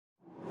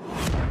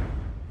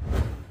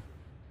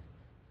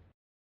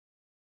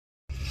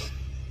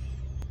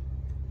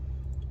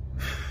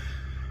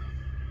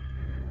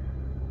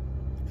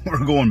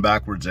We're going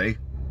backwards, eh?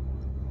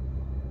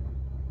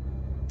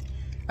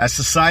 As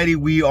society,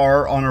 we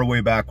are on our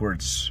way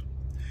backwards.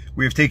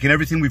 We have taken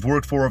everything we've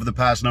worked for over the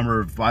past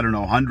number of, I don't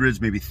know, hundreds,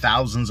 maybe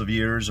thousands of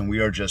years, and we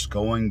are just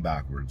going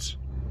backwards.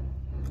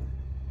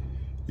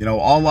 You know,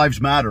 all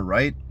lives matter,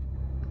 right?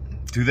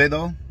 Do they,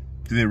 though?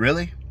 Do they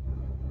really?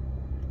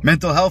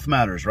 Mental health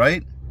matters,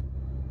 right?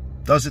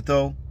 Does it,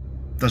 though?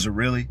 Does it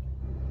really?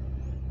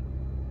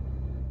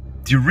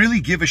 Do you really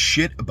give a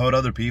shit about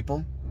other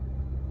people?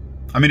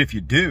 I mean, if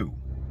you do,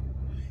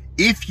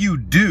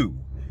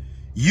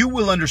 you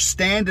will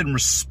understand and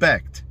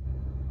respect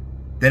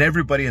that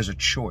everybody has a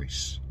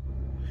choice.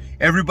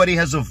 Everybody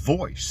has a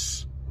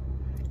voice.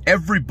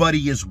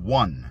 Everybody is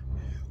one.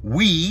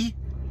 We,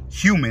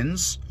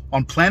 humans,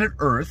 on planet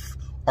Earth,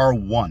 are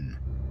one.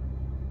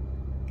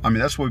 I mean,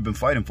 that's what we've been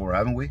fighting for,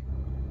 haven't we?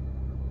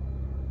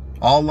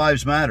 All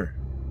lives matter.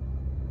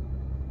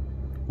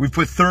 We've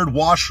put third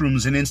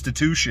washrooms in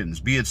institutions,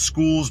 be it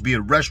schools, be it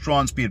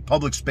restaurants, be it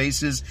public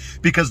spaces,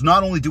 because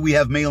not only do we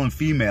have male and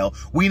female,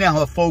 we now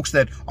have folks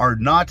that are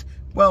not,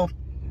 well,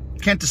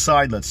 can't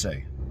decide, let's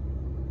say.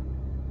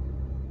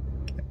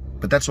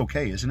 But that's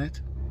okay, isn't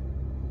it?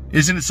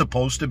 Isn't it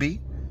supposed to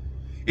be?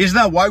 Isn't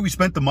that why we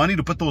spent the money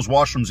to put those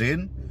washrooms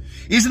in?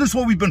 Isn't this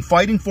what we've been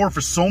fighting for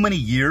so many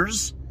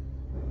years?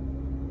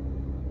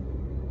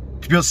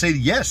 To be able to say,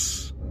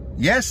 yes,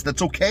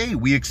 that's okay,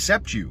 we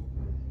accept you.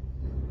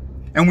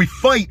 And we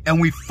fight, and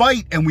we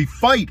fight, and we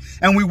fight,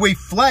 and we wave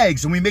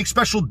flags, and we make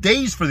special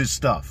days for this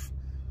stuff.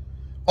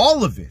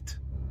 All of it.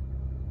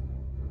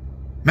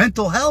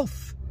 Mental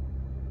health.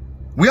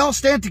 We all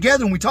stand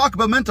together and we talk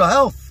about mental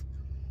health.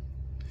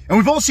 And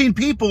we've all seen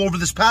people over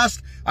this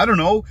past, I don't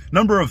know,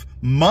 number of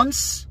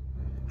months,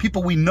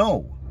 people we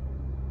know,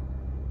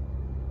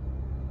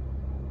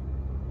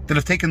 that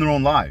have taken their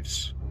own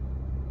lives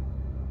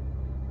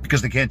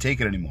because they can't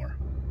take it anymore.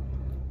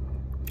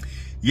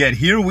 Yet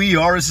here we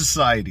are as a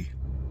society.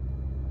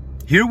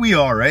 Here we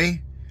are, eh?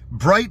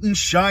 Bright and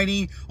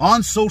shiny,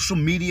 on social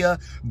media,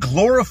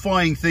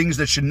 glorifying things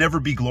that should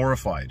never be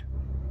glorified.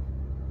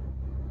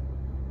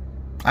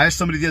 I asked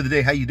somebody the other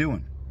day, how you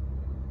doing?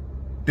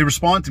 They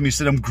responded to me and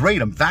said, I'm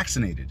great, I'm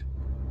vaccinated.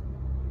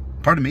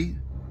 Pardon me?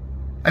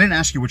 I didn't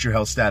ask you what your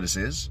health status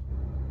is.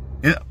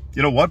 You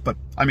know what? But,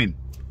 I mean,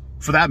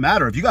 for that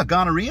matter, have you got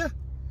gonorrhea?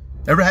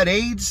 Ever had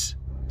AIDS?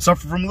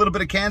 Suffer from a little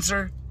bit of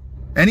cancer?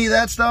 Any of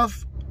that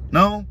stuff?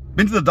 No?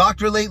 Been to the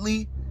doctor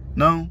lately?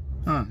 No?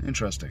 Huh,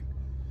 interesting.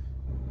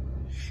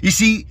 You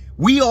see,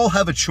 we all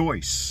have a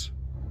choice.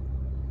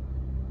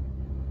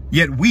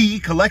 Yet we,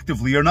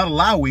 collectively, are not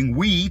allowing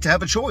we to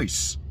have a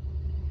choice.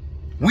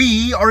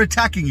 We are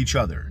attacking each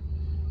other.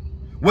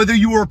 Whether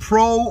you are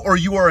pro or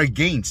you are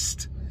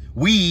against,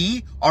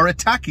 we are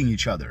attacking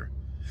each other.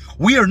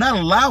 We are not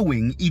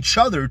allowing each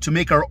other to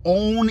make our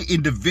own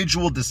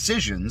individual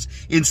decisions.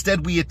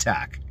 Instead, we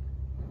attack.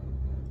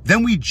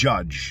 Then we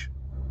judge.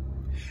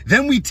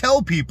 Then we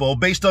tell people,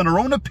 based on our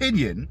own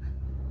opinion,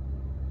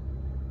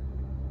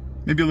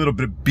 maybe a little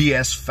bit of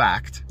BS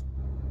fact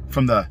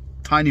from the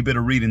tiny bit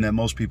of reading that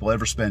most people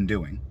ever spend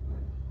doing,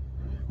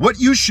 what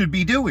you should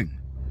be doing.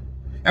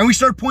 And we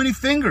start pointing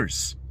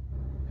fingers.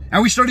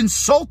 And we start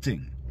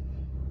insulting.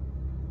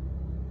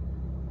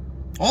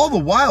 All the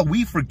while,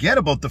 we forget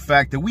about the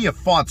fact that we have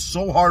fought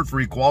so hard for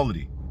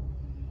equality.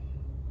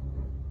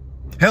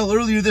 Hell,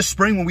 earlier this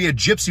spring when we had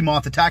gypsy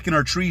moth attacking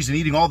our trees and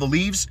eating all the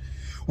leaves,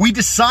 we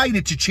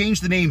decided to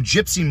change the name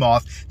gypsy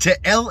moth to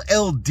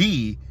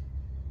LLD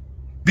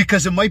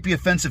because it might be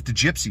offensive to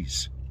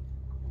gypsies.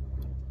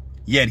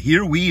 Yet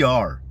here we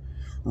are,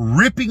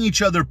 ripping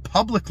each other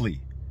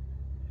publicly,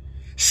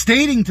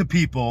 stating to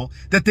people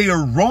that they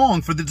are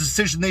wrong for the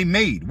decision they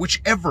made,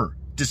 whichever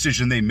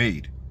decision they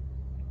made.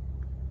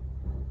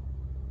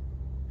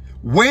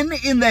 When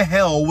in the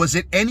hell was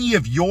it any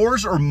of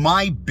yours or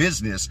my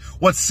business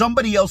what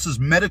somebody else's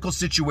medical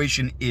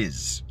situation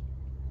is?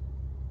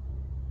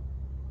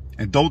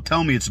 And don't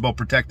tell me it's about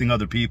protecting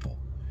other people.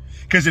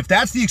 Because if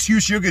that's the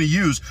excuse you're going to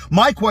use,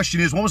 my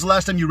question is, when was the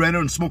last time you ran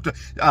out and smoked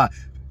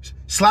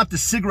slapped a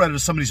cigarette out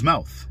of somebody's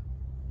mouth?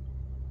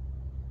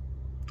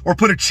 Or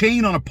put a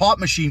chain on a pop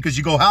machine because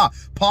you go,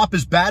 pop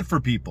is bad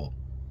for people.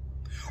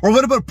 Or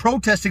what about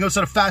protesting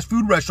outside of fast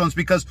food restaurants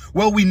because,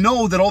 well, we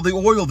know that all the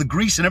oil, the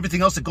grease, and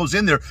everything else that goes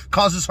in there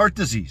causes heart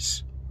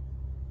disease?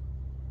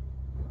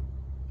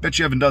 Bet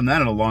you haven't done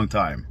that in a long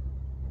time.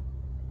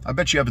 I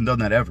bet you haven't done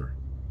that ever.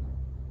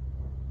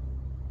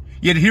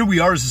 Yet here we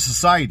are as a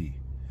society,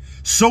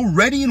 so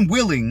ready and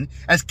willing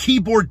as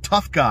keyboard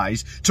tough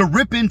guys to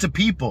rip into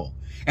people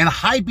and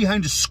hide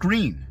behind a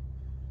screen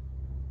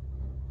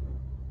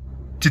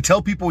to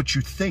tell people what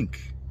you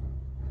think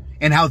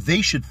and how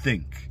they should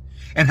think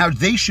and how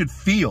they should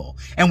feel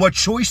and what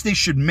choice they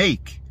should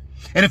make.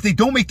 And if they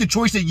don't make the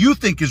choice that you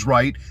think is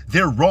right,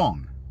 they're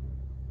wrong.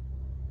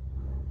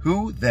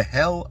 Who the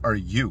hell are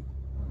you?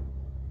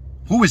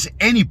 Who is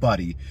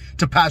anybody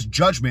to pass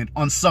judgment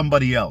on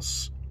somebody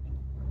else?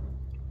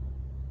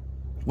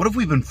 What have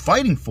we been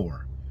fighting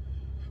for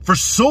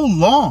so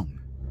long?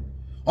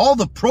 All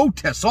the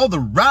protests, all the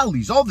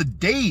rallies, all the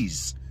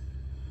days,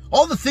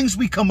 All the things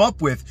we come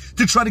up with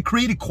to try to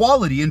create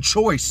equality and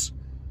choice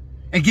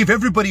and give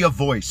everybody a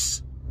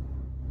voice.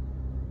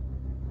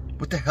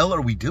 What the hell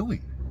are we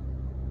doing?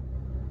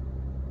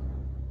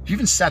 Have you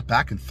even sat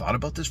back and thought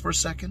about this for a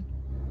second?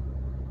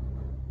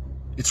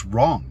 It's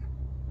wrong.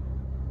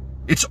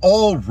 It's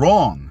all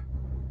wrong.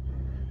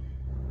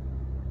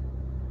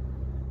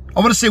 I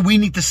want to say we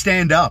need to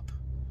stand up.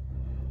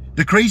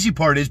 The crazy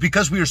part is,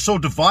 because we are so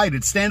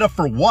divided, stand up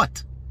for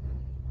what?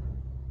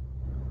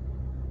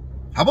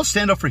 How about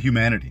stand up for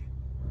humanity?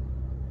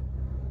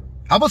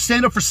 How about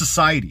stand up for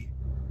society?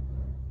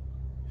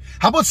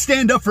 How about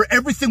stand up for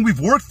everything we've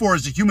worked for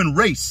as a human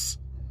race?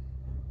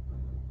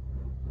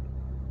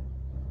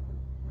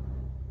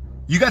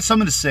 You got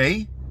something to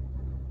say?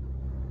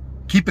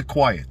 Keep it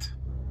quiet.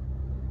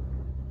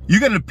 You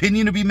got an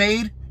opinion to be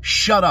made?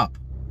 Shut up.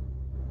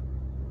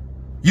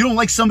 You don't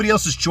like somebody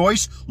else's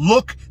choice?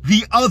 Look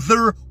the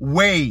other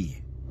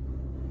way.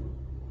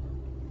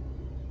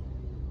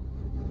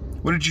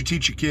 What did you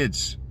teach your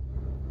kids?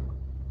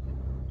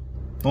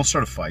 Don't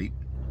start a fight.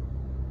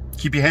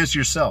 Keep your hands to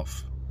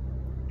yourself.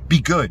 Be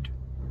good.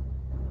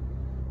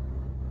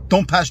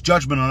 Don't pass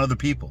judgment on other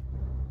people.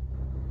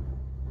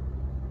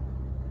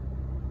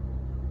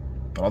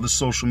 But all this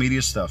social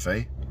media stuff,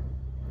 eh?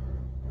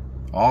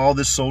 All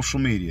this social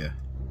media.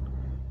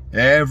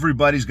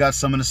 Everybody's got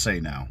something to say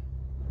now.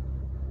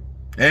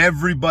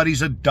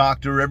 Everybody's a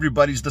doctor.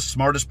 Everybody's the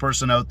smartest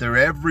person out there.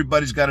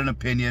 Everybody's got an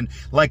opinion.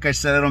 Like I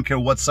said, I don't care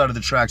what side of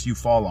the tracks you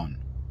fall on.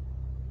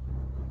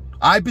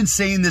 I've been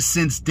saying this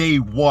since day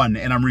one,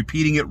 and I'm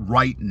repeating it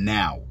right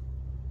now.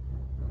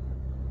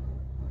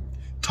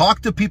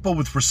 Talk to people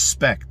with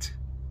respect.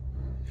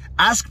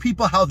 Ask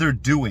people how they're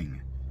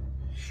doing.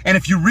 And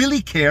if you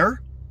really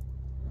care,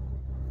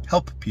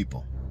 help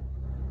people.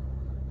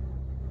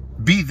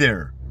 Be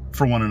there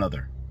for one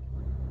another.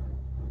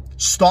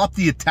 Stop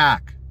the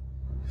attack.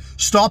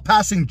 Stop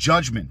passing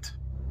judgment.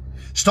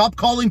 Stop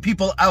calling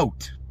people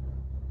out.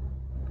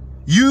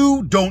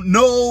 You don't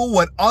know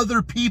what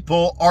other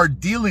people are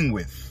dealing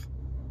with.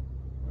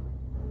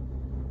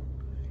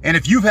 And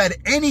if you've had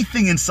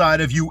anything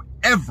inside of you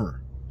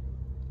ever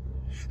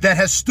that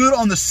has stood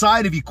on the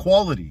side of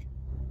equality,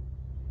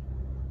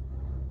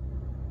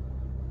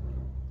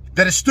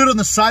 that has stood on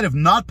the side of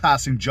not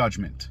passing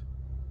judgment,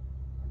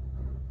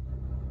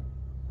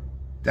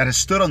 that has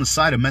stood on the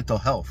side of mental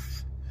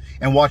health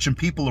and watching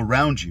people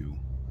around you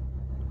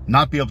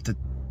not be able to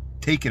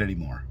take it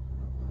anymore,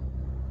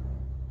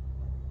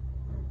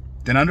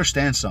 then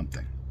understand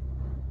something.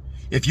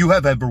 If you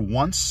have ever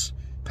once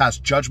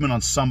passed judgment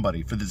on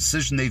somebody for the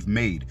decision they've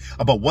made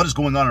about what is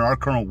going on in our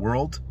current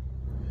world,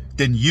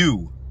 then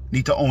you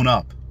need to own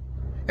up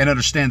and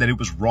understand that it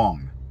was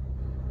wrong.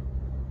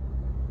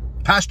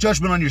 Pass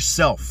judgment on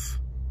yourself.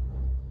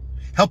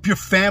 Help your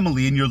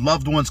family and your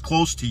loved ones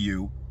close to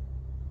you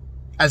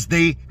as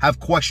they have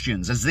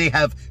questions, as they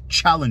have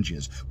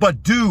challenges.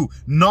 But do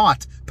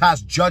not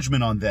pass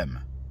judgment on them.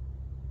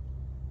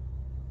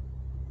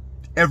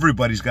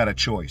 Everybody's got a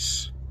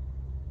choice.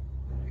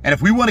 And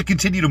if we want to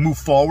continue to move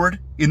forward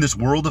in this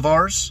world of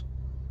ours,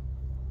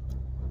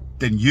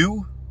 then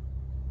you,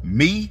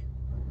 me,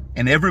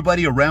 and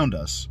everybody around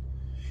us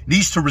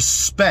needs to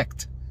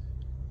respect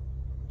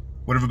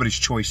what everybody's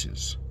choice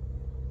is.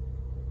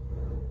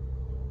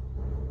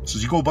 So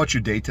as you go about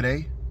your day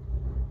today,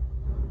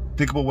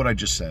 think about what I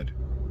just said.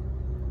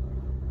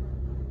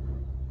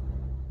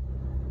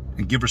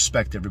 And give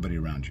respect to everybody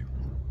around you.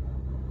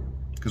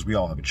 Because we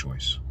all have a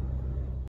choice.